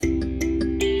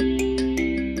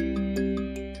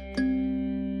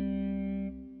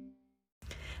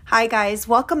Hi guys,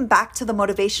 welcome back to the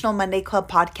Motivational Monday Club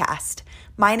podcast.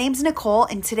 My name's Nicole,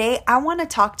 and today I want to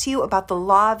talk to you about the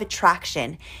law of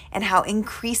attraction and how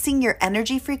increasing your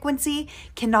energy frequency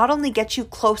can not only get you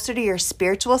closer to your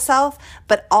spiritual self,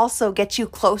 but also get you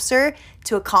closer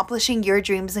to accomplishing your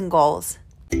dreams and goals.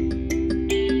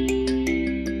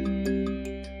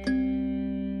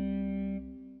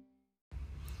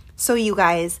 So you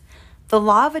guys, the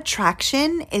law of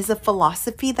attraction is a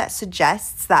philosophy that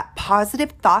suggests that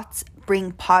positive thoughts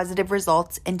bring positive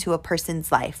results into a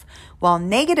person's life, while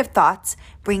negative thoughts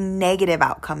bring negative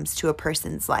outcomes to a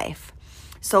person's life.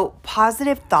 So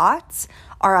positive thoughts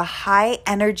are a high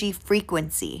energy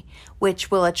frequency,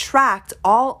 which will attract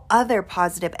all other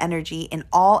positive energy in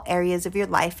all areas of your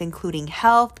life, including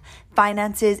health,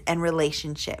 finances, and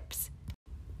relationships.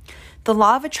 The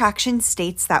law of attraction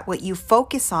states that what you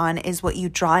focus on is what you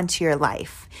draw into your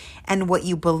life, and what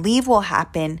you believe will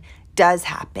happen does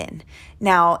happen.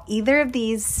 Now, either of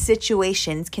these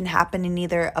situations can happen in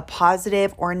either a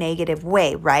positive or negative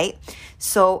way, right?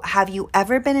 So have you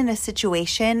ever been in a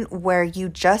situation where you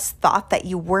just thought that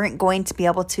you weren't going to be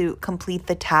able to complete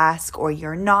the task, or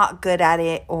you're not good at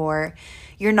it, or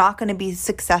you're not going to be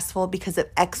successful because of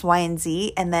X, Y, and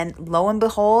Z. And then lo and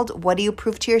behold, what do you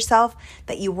prove to yourself?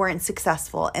 That you weren't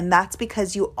successful. And that's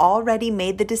because you already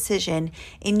made the decision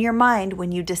in your mind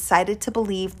when you decided to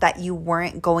believe that you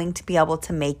weren't going to be able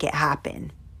to make it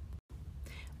happen.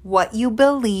 What you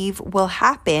believe will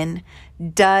happen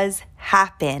does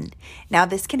happen. Now,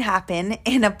 this can happen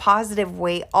in a positive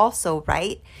way also,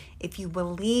 right? If you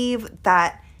believe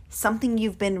that something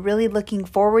you've been really looking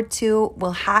forward to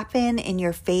will happen in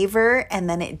your favor, and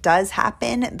then it does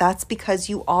happen, that's because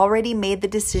you already made the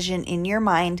decision in your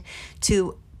mind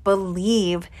to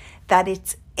believe that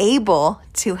it's able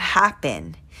to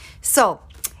happen. So,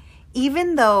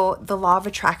 even though the law of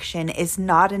attraction is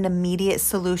not an immediate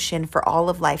solution for all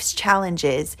of life's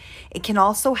challenges, it can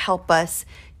also help us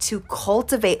to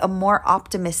cultivate a more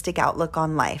optimistic outlook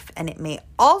on life, and it may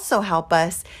also help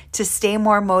us to stay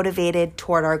more motivated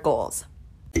toward our goals.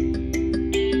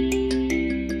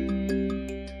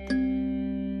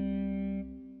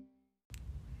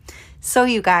 So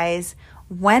you guys,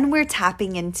 when we're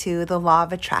tapping into the law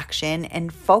of attraction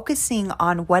and focusing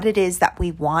on what it is that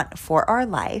we want for our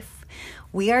life,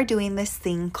 we are doing this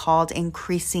thing called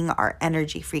increasing our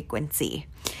energy frequency.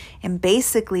 And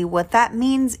basically what that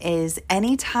means is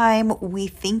anytime we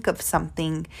think of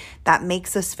something that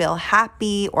makes us feel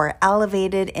happy or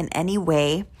elevated in any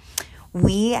way,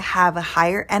 we have a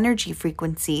higher energy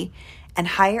frequency, and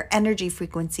higher energy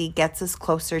frequency gets us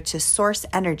closer to source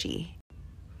energy.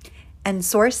 And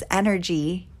source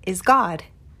energy is God.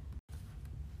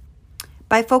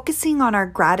 By focusing on our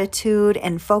gratitude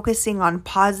and focusing on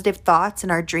positive thoughts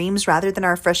and our dreams rather than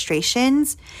our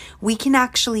frustrations, we can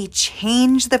actually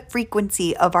change the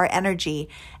frequency of our energy,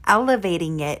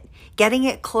 elevating it, getting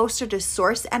it closer to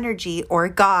source energy or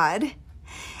God,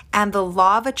 and the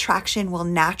law of attraction will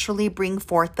naturally bring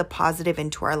forth the positive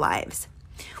into our lives.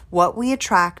 What we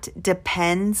attract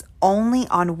depends only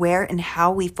on where and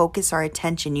how we focus our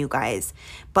attention, you guys,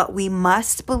 but we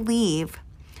must believe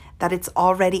that it's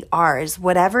already ours.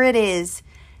 Whatever it is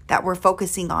that we're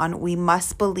focusing on, we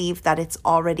must believe that it's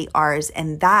already ours.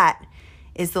 And that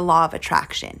is the law of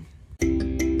attraction.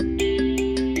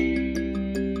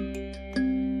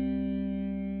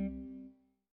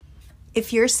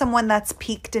 If you're someone that's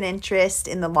piqued an interest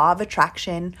in the law of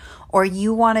attraction, or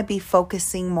you want to be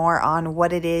focusing more on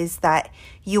what it is that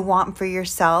you want for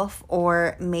yourself,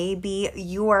 or maybe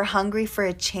you are hungry for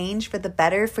a change for the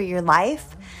better for your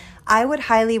life, I would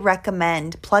highly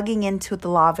recommend plugging into the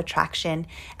law of attraction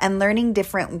and learning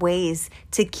different ways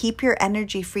to keep your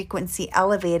energy frequency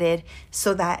elevated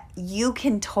so that you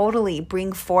can totally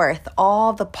bring forth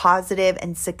all the positive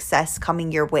and success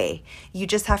coming your way. You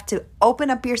just have to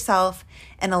open up yourself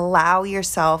and allow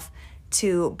yourself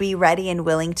to be ready and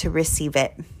willing to receive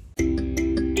it.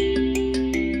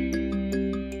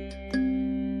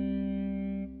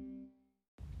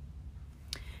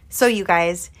 So you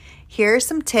guys, here are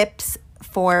some tips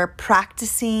for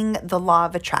practicing the law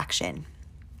of attraction.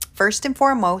 First and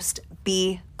foremost,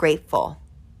 be grateful.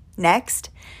 Next,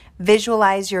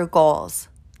 visualize your goals.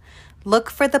 Look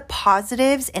for the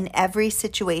positives in every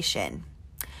situation.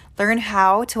 Learn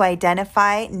how to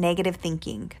identify negative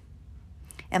thinking.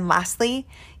 And lastly,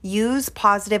 use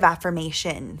positive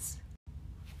affirmations.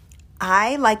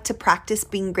 I like to practice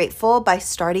being grateful by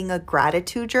starting a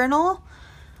gratitude journal.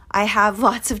 I have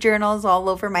lots of journals all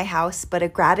over my house, but a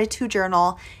gratitude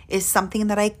journal is something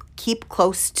that I keep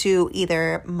close to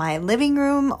either my living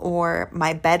room or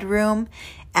my bedroom.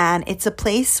 And it's a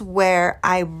place where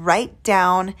I write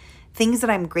down things that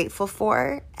I'm grateful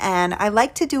for. And I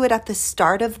like to do it at the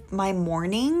start of my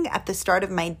morning, at the start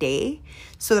of my day,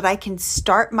 so that I can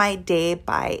start my day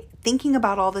by thinking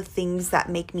about all the things that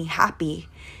make me happy,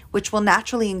 which will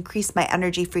naturally increase my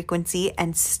energy frequency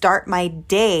and start my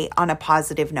day on a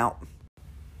positive note.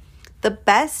 The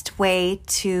best way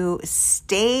to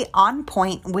stay on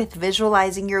point with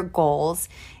visualizing your goals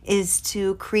is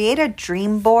to create a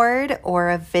dream board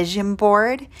or a vision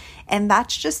board. And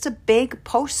that's just a big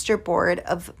poster board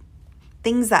of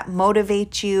things that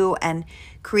motivate you and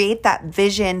create that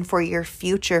vision for your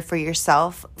future, for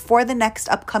yourself, for the next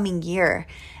upcoming year.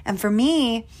 And for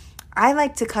me, I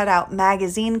like to cut out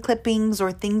magazine clippings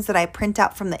or things that I print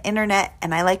out from the internet,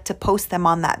 and I like to post them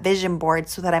on that vision board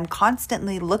so that I'm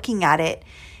constantly looking at it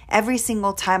every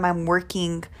single time I'm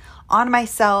working on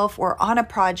myself or on a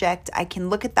project. I can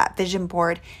look at that vision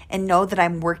board and know that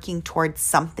I'm working towards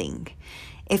something.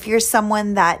 If you're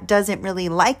someone that doesn't really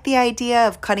like the idea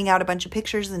of cutting out a bunch of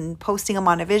pictures and posting them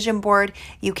on a vision board,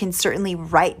 you can certainly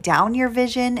write down your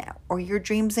vision or your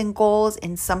dreams and goals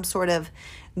in some sort of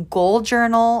goal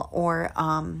journal or,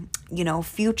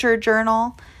 future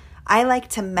journal. I like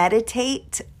to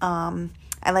meditate.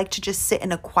 I like to just sit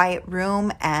in a quiet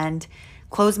room and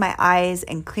close my eyes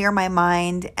and clear my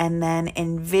mind and then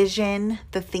envision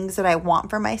the things that I want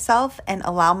for myself and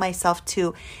allow myself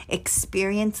to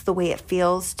experience the way it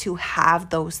feels to have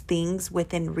those things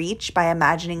within reach by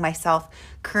imagining myself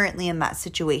currently in that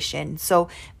situation. So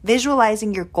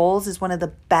visualizing your goals is one of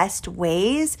the best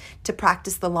ways to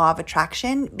practice the law of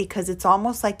attraction, because it's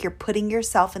almost like you're putting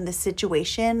yourself in the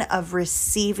situation of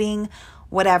receiving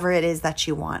whatever it is that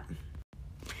you want.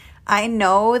 I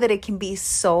know that it can be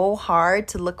so hard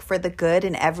to look for the good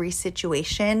in every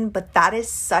situation, but that is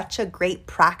such a great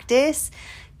practice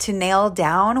to nail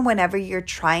down whenever you're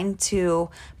trying to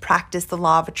practice the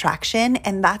law of attraction.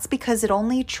 And that's because it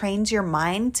only trains your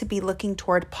mind to be looking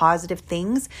toward positive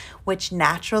things, which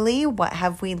naturally, what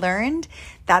have we learned?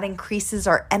 That increases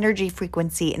our energy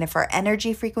frequency. And if our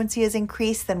energy frequency is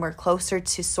increased, then we're closer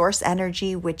to source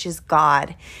energy, which is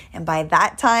God. And by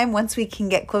that time, once we can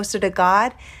get closer to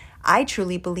God, I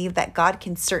truly believe that God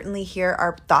can certainly hear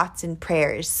our thoughts and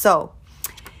prayers. So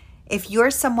if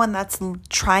you're someone that's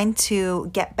trying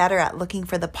to get better at looking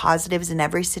for the positives in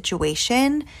every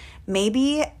situation,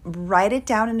 maybe write it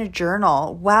down in a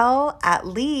journal. Well, at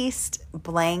least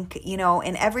blank,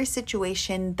 in every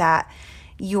situation that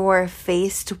you're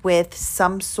faced with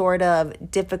some sort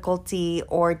of difficulty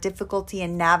or difficulty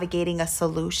in navigating a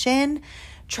solution,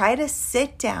 try to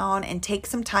sit down and take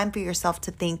some time for yourself to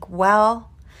think, well,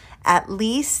 at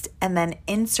least, and then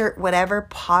insert whatever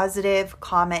positive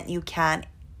comment you can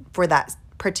for that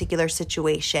particular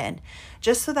situation,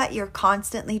 just so that you're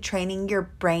constantly training your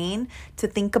brain to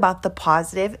think about the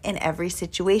positive in every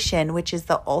situation, which is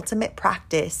the ultimate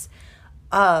practice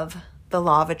of the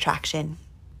law of attraction.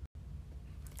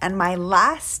 And my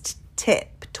last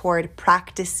tip toward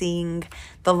practicing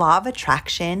the law of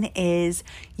attraction is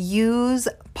use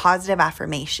positive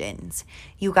affirmations.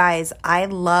 You guys, I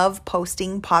love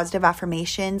posting positive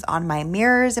affirmations on my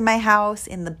mirrors in my house,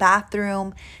 in the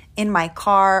bathroom, in my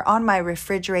car, on my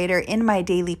refrigerator, in my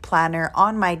daily planner,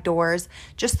 on my doors,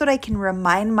 just so that I can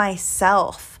remind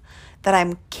myself that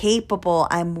I'm capable,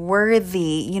 I'm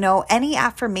worthy. Any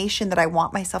affirmation that I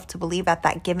want myself to believe at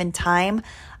that given time,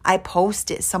 I post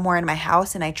it somewhere in my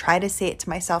house and I try to say it to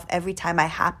myself every time I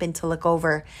happen to look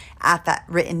over at that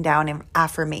written down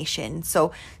affirmation.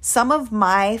 So some of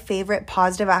my favorite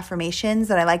positive affirmations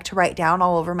that I like to write down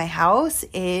all over my house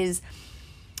is,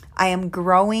 I am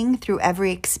growing through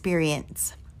every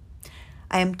experience.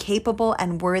 I am capable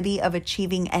and worthy of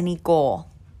achieving any goal.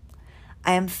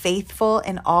 I am faithful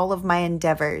in all of my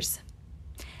endeavors.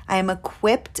 I am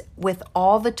equipped with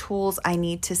all the tools I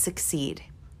need to succeed.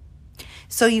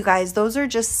 So you guys, those are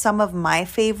just some of my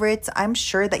favorites. I'm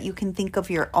sure that you can think of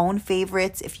your own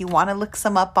favorites. If you want to look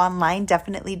some up online,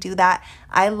 definitely do that.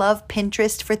 I love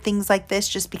Pinterest for things like this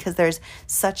just because there's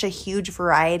such a huge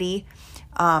variety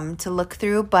to look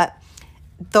through. But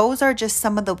those are just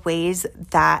some of the ways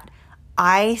that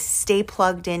I stay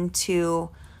plugged into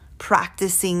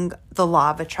practicing the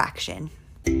law of attraction.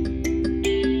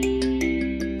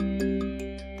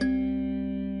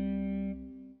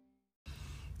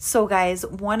 So guys,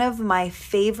 one of my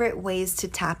favorite ways to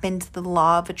tap into the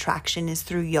law of attraction is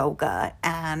through yoga.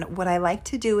 And what I like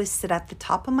to do is sit at the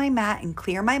top of my mat and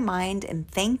clear my mind and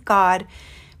thank God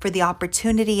for the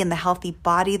opportunity and the healthy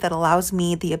body that allows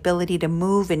me the ability to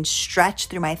move and stretch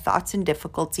through my thoughts and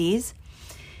difficulties.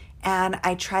 And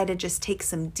I try to just take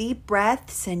some deep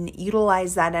breaths and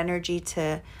utilize that energy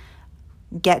to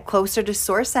get closer to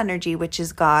source energy, which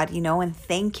is God, and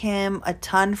thank Him a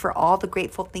ton for all the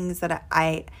grateful things that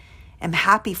I am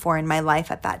happy for in my life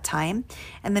at that time.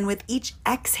 And then with each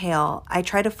exhale, I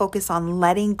try to focus on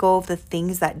letting go of the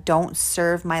things that don't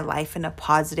serve my life in a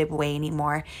positive way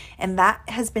anymore. And that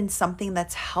has been something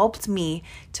that's helped me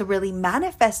to really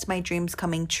manifest my dreams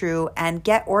coming true and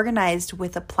get organized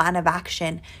with a plan of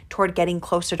action toward getting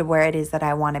closer to where it is that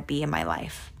I want to be in my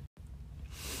life.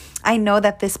 I know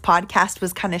that this podcast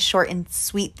was kind of short and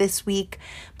sweet this week,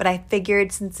 but I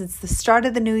figured since it's the start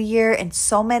of the new year and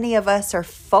so many of us are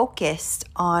focused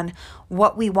on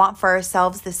what we want for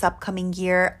ourselves this upcoming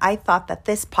year, I thought that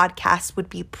this podcast would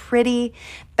be pretty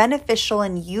beneficial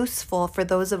and useful for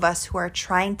those of us who are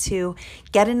trying to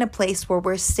get in a place where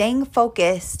we're staying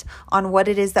focused on what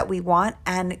it is that we want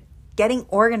and getting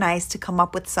organized to come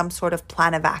up with some sort of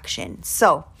plan of action.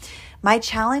 So, my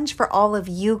challenge for all of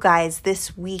you guys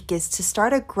this week is to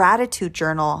start a gratitude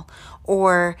journal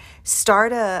or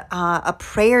start a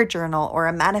prayer journal or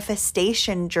a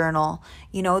manifestation journal.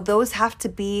 Those have to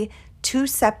be 2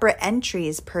 separate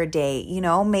entries per day.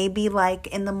 Maybe like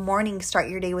in the morning, start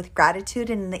your day with gratitude,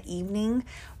 and in the evening,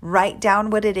 write down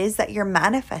what it is that you're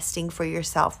manifesting for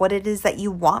yourself, what it is that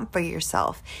you want for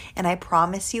yourself. And I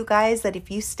promise you guys that if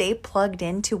you stay plugged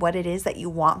into what it is that you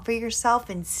want for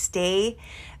yourself and stay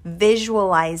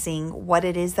visualizing what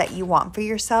it is that you want for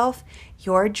yourself,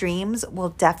 your dreams will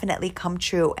definitely come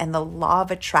true and the law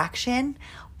of attraction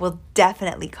will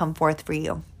definitely come forth for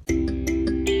you.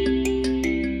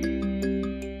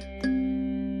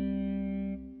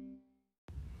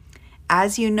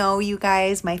 As you know, you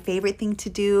guys, my favorite thing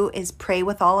to do is pray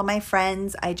with all of my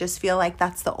friends. I just feel like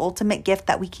that's the ultimate gift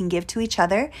that we can give to each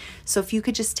other. So if you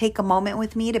could just take a moment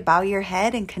with me to bow your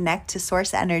head and connect to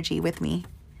source energy with me.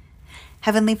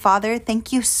 Heavenly Father,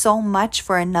 thank you so much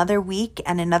for another week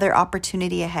and another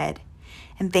opportunity ahead.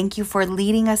 And thank you for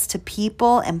leading us to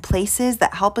people and places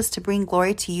that help us to bring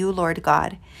glory to you, Lord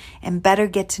God, and better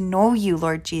get to know you,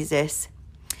 Lord Jesus.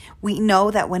 We know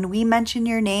that when we mention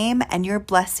your name and your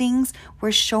blessings,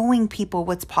 we're showing people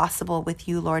what's possible with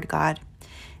you, Lord God.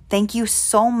 Thank you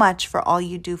so much for all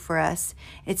you do for us.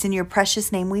 It's in your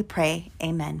precious name we pray.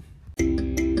 Amen.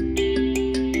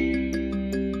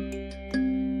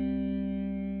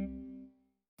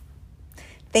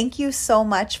 Thank you so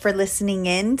much for listening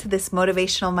in to this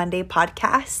Motivational Monday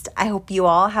podcast. I hope you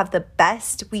all have the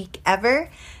best week ever.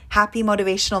 Happy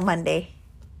Motivational Monday.